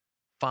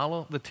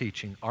 Follow the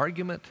teaching.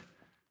 Argument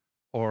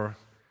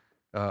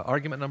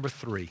number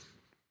 3.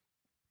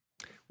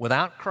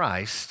 Without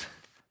Christ,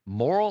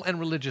 moral and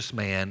religious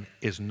man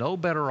is no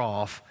better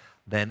off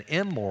than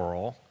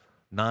immoral,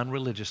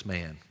 non-religious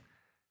man.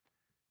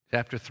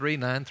 Chapter 3,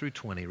 9 through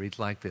 20 reads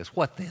like this.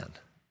 What then?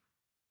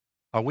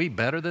 Are we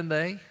better than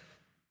they?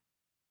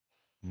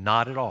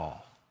 Not at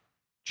all.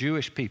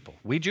 Jewish people.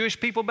 We Jewish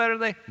people better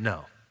than they?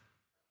 No.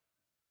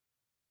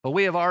 But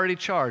we have already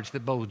charged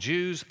that both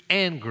Jews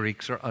and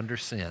Greeks are under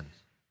sin,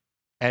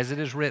 as it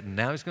is written.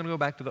 Now he's going to go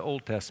back to the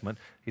Old Testament.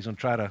 He's going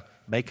to try to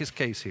make his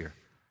case here.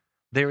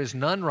 There is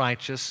none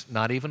righteous,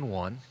 not even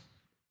one.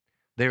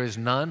 There is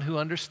none who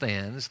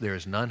understands. There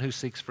is none who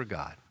seeks for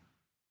God.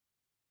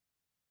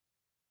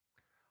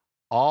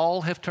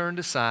 All have turned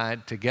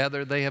aside.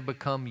 Together they have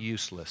become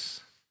useless.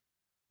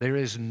 There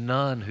is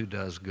none who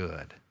does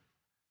good.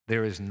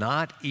 There is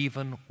not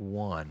even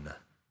one.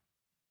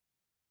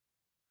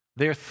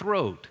 Their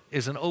throat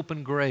is an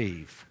open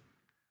grave.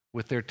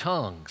 With their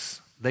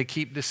tongues they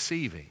keep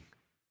deceiving.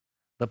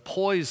 The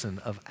poison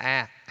of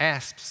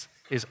asps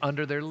is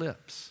under their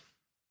lips,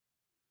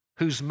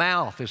 whose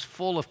mouth is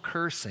full of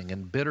cursing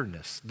and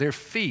bitterness. Their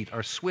feet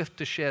are swift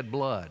to shed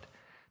blood.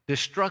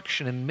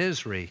 Destruction and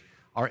misery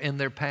are in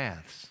their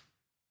paths.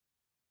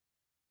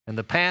 And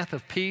the path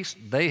of peace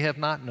they have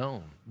not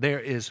known. There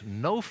is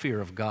no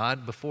fear of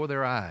God before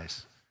their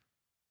eyes.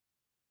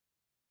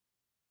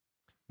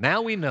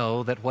 Now we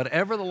know that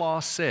whatever the law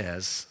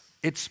says,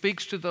 it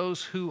speaks to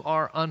those who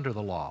are under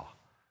the law,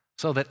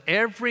 so that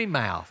every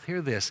mouth,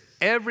 hear this,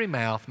 every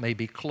mouth may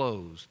be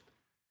closed,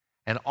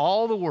 and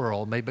all the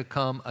world may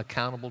become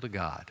accountable to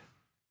God.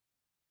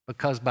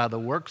 Because by the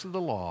works of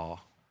the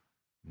law,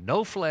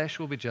 no flesh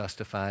will be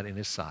justified in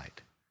His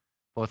sight.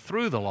 For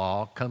through the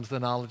law comes the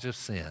knowledge of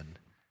sin,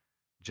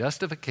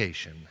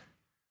 justification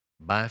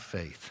by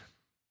faith.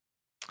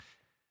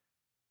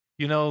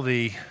 You know,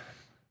 the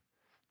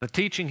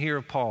teaching here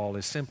of Paul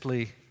is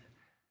simply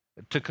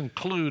to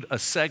conclude a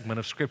segment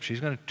of Scripture.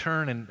 He's going to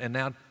turn and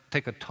now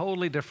take a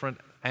totally different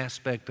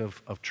aspect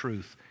of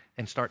truth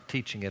and start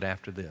teaching it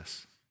after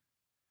this.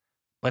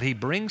 But he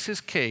brings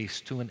his case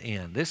to an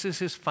end. This is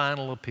his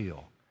final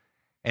appeal.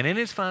 And in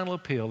his final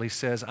appeal, he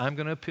says, I'm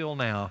going to appeal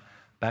now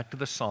back to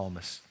the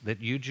psalmist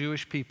that you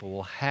Jewish people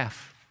will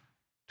have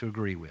to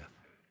agree with.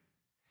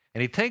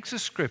 And he takes a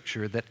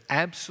scripture that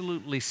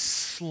absolutely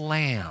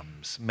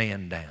slams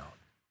man down,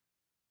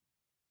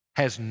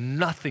 has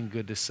nothing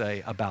good to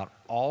say about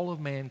all of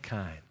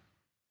mankind.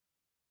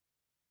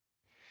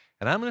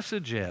 And I'm going to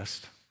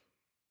suggest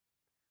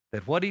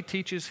that what he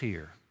teaches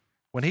here,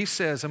 when he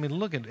says,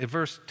 look at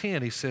verse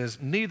 10, he says,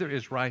 neither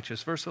is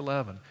righteous. Verse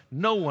 11,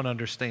 no one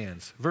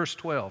understands. Verse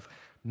 12,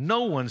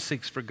 no one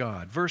seeks for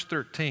God. Verse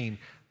 13,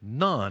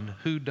 none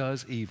who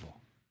does evil.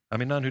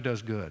 None who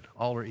does good.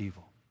 All are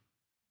evil.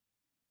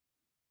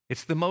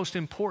 It's the most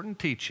important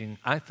teaching,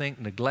 I think,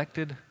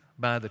 neglected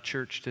by the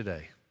church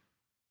today.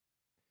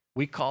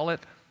 We call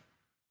it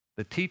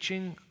the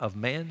teaching of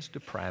man's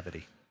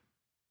depravity.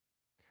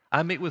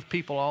 I meet with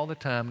people all the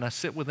time, and I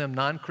sit with them,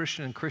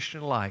 non-Christian and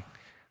Christian alike.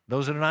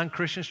 Those that are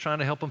non-Christians, trying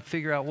to help them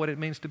figure out what it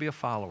means to be a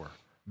follower.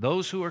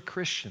 Those who are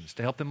Christians,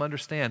 to help them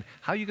understand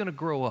how you're going to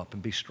grow up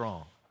and be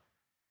strong.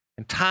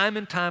 And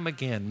time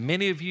again,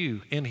 many of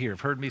you in here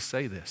have heard me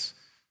say this.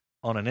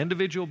 On an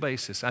individual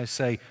basis, I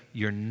say,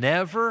 you're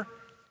never,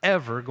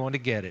 ever going to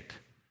get it.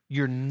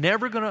 You're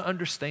never going to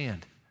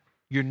understand.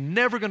 You're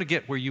never going to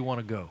get where you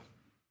want to go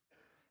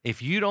if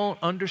you don't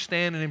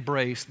understand and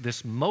embrace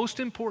this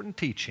most important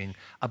teaching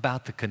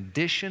about the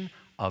condition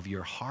of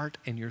your heart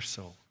and your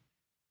soul.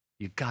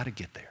 You've got to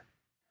get there.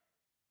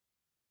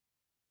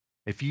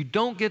 If you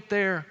don't get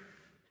there,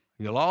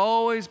 you'll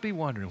always be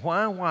wondering,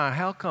 why,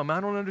 how come? I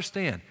don't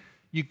understand.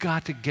 You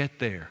got to get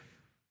there.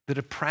 The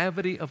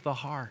depravity of the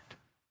heart.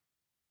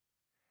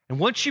 And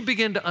once you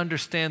begin to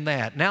understand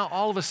that, now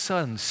all of a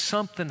sudden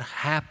something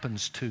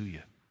happens to you.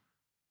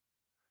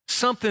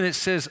 Something that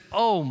says,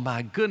 oh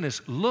my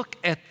goodness, look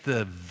at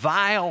the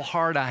vile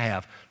heart I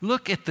have.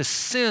 Look at the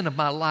sin of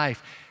my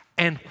life.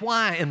 And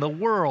why in the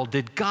world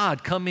did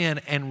God come in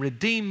and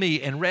redeem me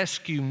and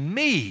rescue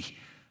me?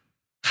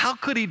 How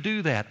could He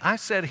do that? I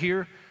sat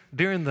here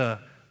during the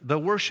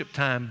worship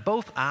time,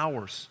 both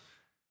hours,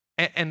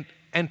 and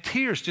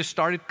tears just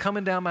started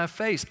coming down my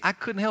face. I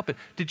couldn't help it.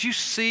 Did you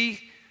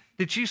see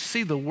Did you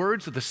see the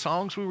words of the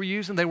songs we were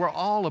using? They were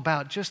all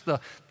about just the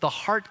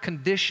heart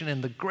condition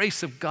and the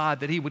grace of God,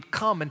 that He would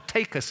come and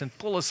take us and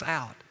pull us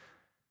out.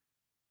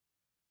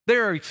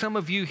 There are some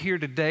of you here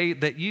today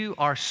that you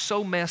are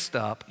so messed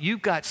up.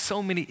 You've got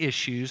so many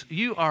issues.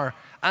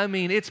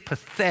 It's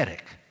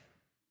pathetic.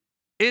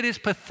 It is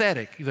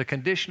pathetic, the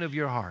condition of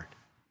your heart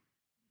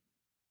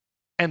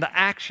and the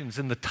actions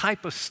and the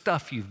type of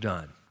stuff you've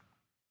done.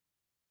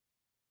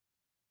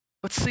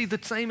 But see, the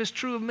same is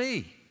true of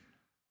me.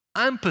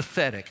 I'm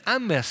pathetic.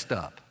 I'm messed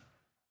up.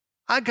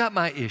 I got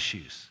my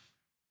issues.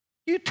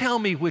 You tell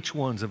me which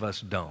ones of us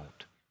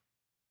don't.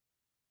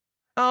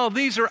 Oh,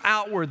 these are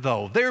outward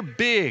though. They're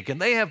big and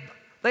they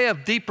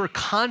have deeper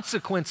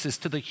consequences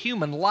to the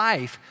human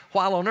life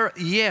while on earth.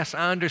 Yes,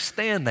 I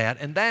understand that,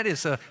 and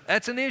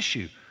that's an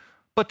issue.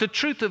 But the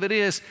truth of it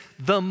is,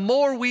 the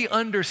more we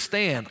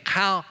understand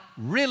how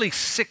really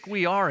sick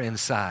we are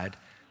inside,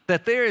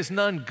 that there is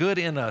none good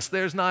in us,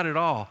 there's not at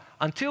all.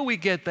 Until we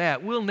get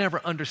that, we'll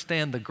never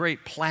understand the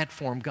great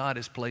platform God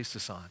has placed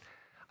us on.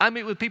 I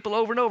meet with people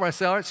over and over. I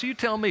say, all right, so you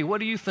tell me, what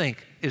do you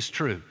think is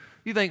true?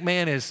 You think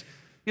man is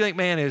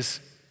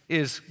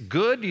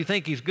good? Do you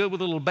think he's good with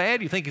a little bad?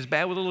 Do you think he's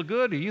bad with a little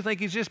good? Or do you think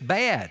he's just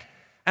bad?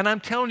 And I'm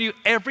telling you,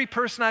 every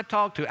person I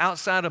talk to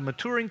outside of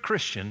maturing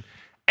Christian,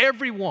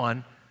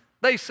 everyone,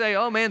 they say,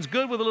 oh, man's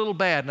good with a little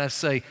bad. And I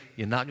say,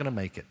 you're not going to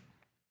make it.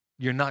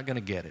 You're not going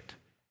to get it.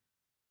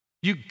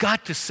 You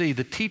got to see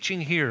the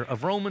teaching here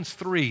of Romans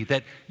 3,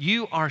 that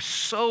you are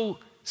so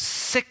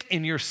sick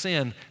in your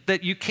sin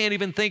that you can't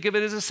even think of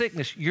it as a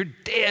sickness. You're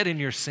dead in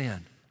your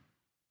sin.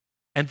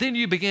 And then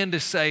you begin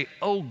to say,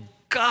 oh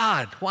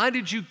God, why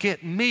did you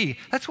get me?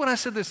 That's what I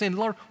said this in,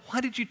 Lord,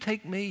 why did you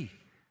take me?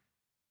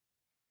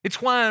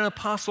 It's why an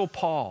apostle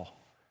Paul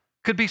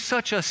could be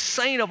such a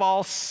saint of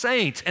all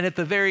saints, and at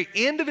the very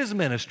end of his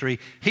ministry,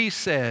 he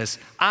says,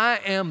 I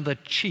am the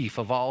chief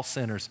of all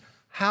sinners.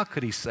 How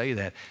could he say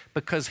that?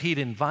 Because he'd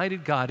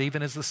invited God,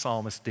 even as the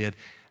psalmist did,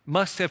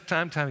 must have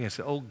time again,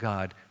 say, oh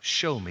God,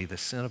 show me the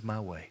sin of my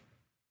way.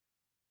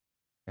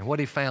 And what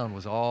he found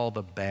was all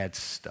the bad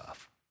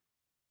stuff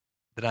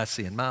that I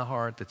see in my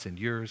heart, that's in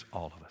yours,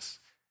 all of us.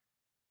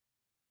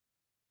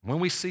 When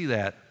we see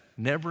that,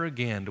 never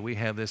again do we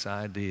have this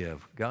idea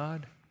of,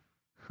 God,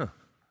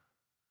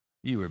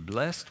 you were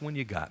blessed when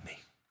you got me.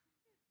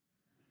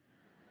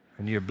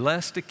 And you're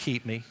blessed to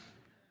keep me.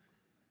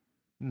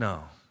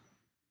 No.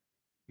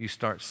 You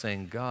start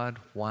saying, God,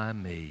 why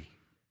me?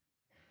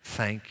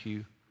 Thank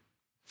you,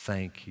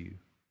 thank you,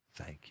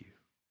 thank you.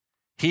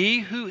 He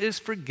who is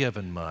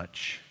forgiven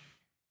much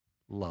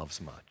loves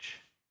much.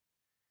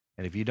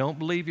 And if you don't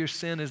believe your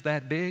sin is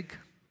that big,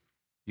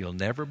 you'll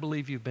never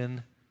believe you've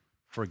been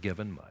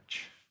forgiven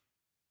much.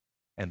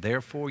 And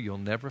therefore, you'll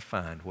never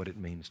find what it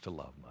means to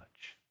love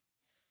much.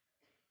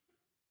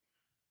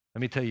 Let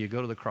me tell you, you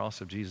go to the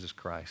cross of Jesus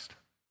Christ.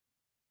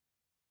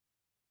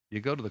 You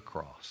go to the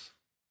cross.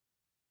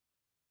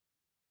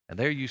 And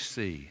there you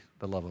see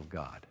the love of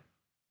God.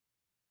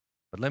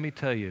 But let me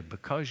tell you,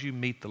 because you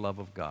meet the love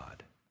of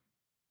God,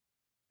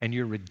 and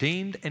you're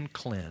redeemed and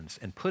cleansed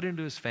and put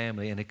into His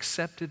family and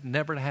accepted,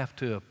 never to have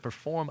to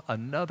perform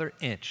another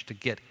inch to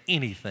get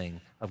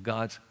anything of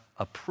God's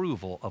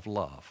approval of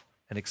love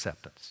and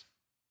acceptance.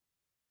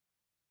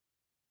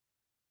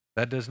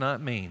 That does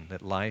not mean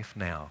that life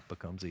now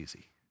becomes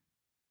easy.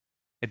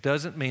 It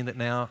doesn't mean that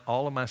now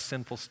all of my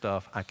sinful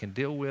stuff I can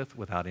deal with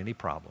without any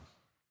problem.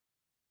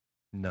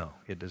 No,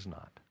 it does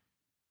not.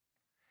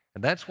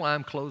 And that's why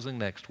I'm closing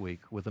next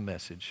week with a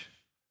message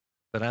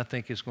that I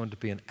think is going to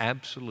be an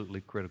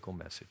absolutely critical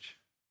message.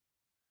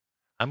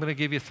 I'm going to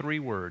give you 3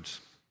 words.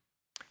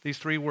 These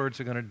 3 words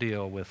are going to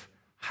deal with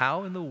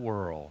how in the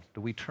world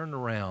do we turn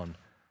around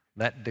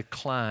that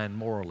decline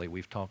morally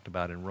we've talked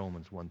about in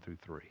Romans 1 through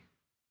 3.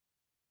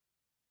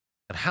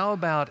 And how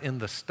about in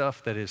the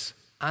stuff that is,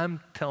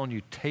 I'm telling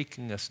you,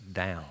 taking us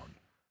down,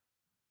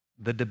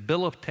 the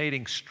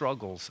debilitating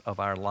struggles of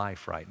our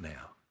life right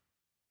now,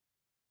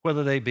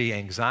 whether they be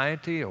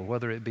anxiety or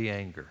whether it be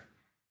anger,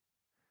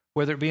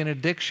 whether it be an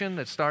addiction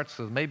that starts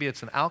with maybe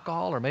it's an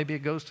alcohol or maybe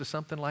it goes to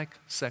something like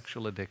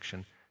sexual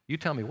addiction. You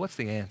tell me, what's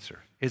the answer?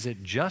 Is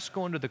it just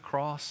going to the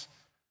cross?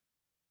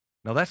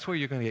 No, that's where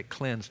you're going to get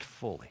cleansed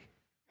fully.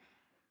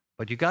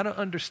 But you got to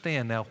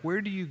understand now,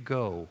 where do you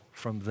go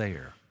from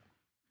there?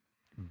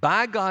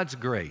 By God's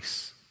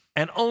grace,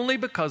 and only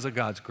because of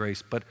God's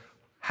grace, but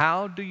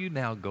how do you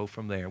now go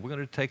from there? We're going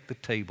to take the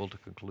table to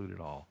conclude it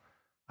all.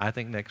 I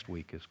think next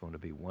week is going to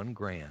be one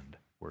grand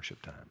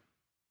worship time.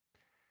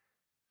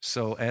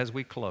 So as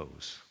we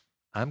close,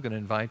 I'm going to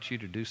invite you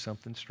to do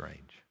something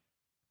strange.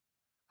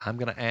 I'm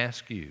going to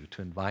ask you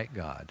to invite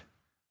God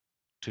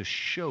to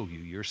show you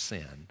your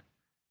sin,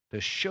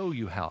 to show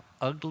you how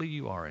ugly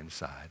you are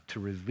inside, to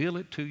reveal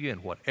it to you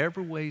in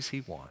whatever ways He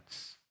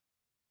wants.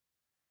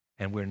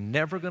 And we're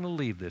never going to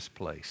leave this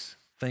place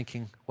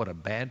thinking what a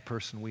bad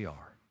person we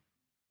are.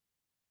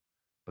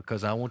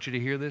 Because I want you to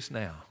hear this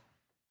now.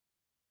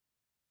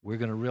 We're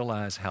going to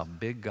realize how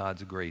big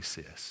God's grace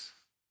is.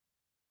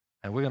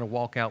 And we're going to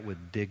walk out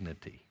with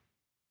dignity.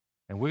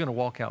 And we're going to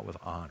walk out with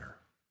honor.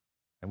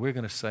 And we're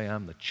going to say,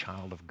 I'm the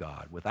child of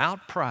God.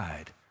 Without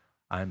pride,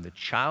 I'm the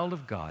child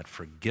of God,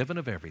 forgiven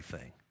of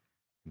everything,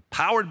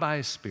 empowered by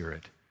His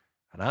Spirit,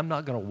 and I'm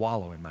not going to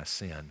wallow in my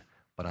sin,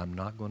 but I'm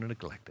not going to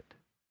neglect it.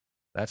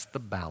 That's the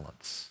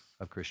balance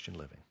of Christian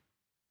living.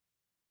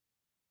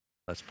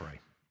 Let's pray.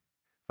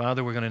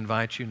 Father, we're going to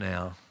invite you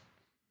now.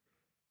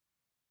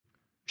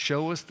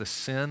 Show us the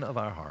sin of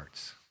our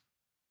hearts,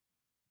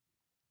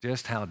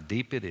 just how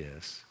deep it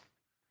is,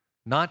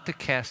 not to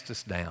cast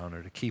us down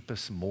or to keep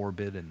us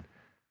morbid and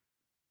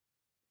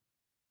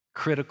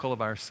critical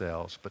of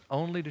ourselves, but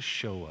only to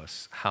show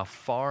us how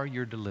far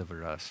you're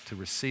delivered us to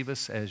receive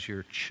us as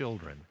your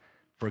children,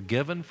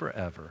 forgiven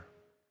forever,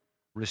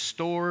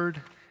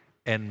 restored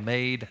and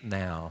made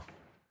now,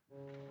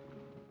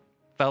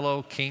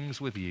 fellow kings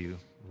with you,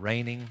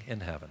 reigning in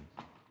heaven.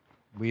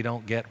 We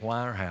don't get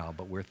why or how,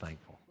 but we're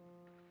thankful.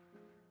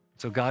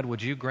 So God,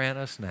 would you grant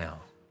us now,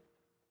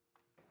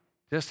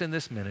 just in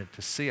this minute,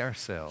 to see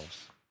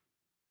ourselves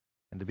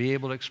and to be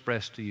able to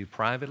express to you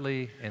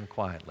privately and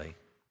quietly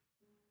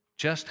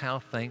just how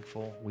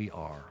thankful we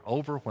are.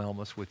 Overwhelm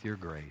us with your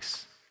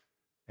grace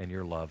and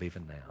your love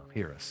even now.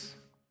 Hear us.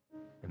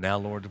 And now,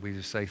 Lord, we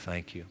just say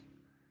thank you.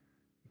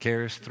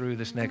 Carry us through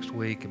this next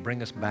week and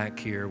bring us back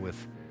here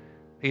with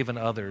even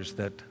others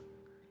that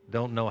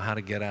don't know how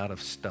to get out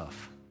of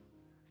stuff.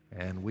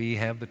 And we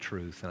have the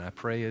truth. And I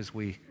pray as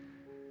we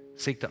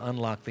seek to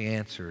unlock the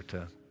answer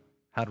to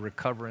how to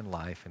recover in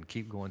life and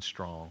keep going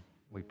strong,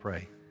 we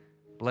pray.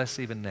 Bless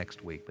even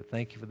next week. But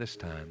thank you for this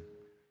time.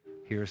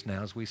 Hear us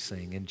now as we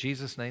sing. In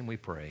Jesus' name we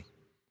pray.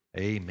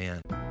 Amen.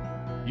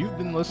 You've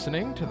been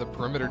listening to the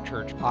Perimeter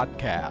Church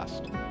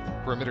podcast.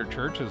 Perimeter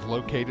Church is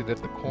located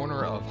at the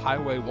corner of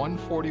Highway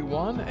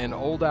 141 and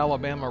Old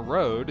Alabama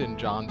Road in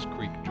Johns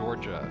Creek,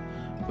 Georgia.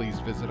 Please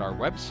visit our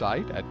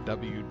website at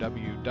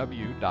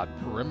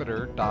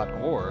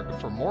www.perimeter.org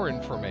for more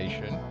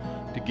information,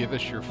 to give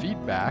us your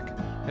feedback,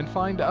 and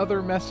find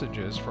other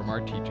messages from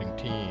our teaching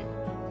team.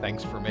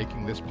 Thanks for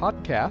making this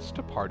podcast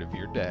a part of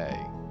your day.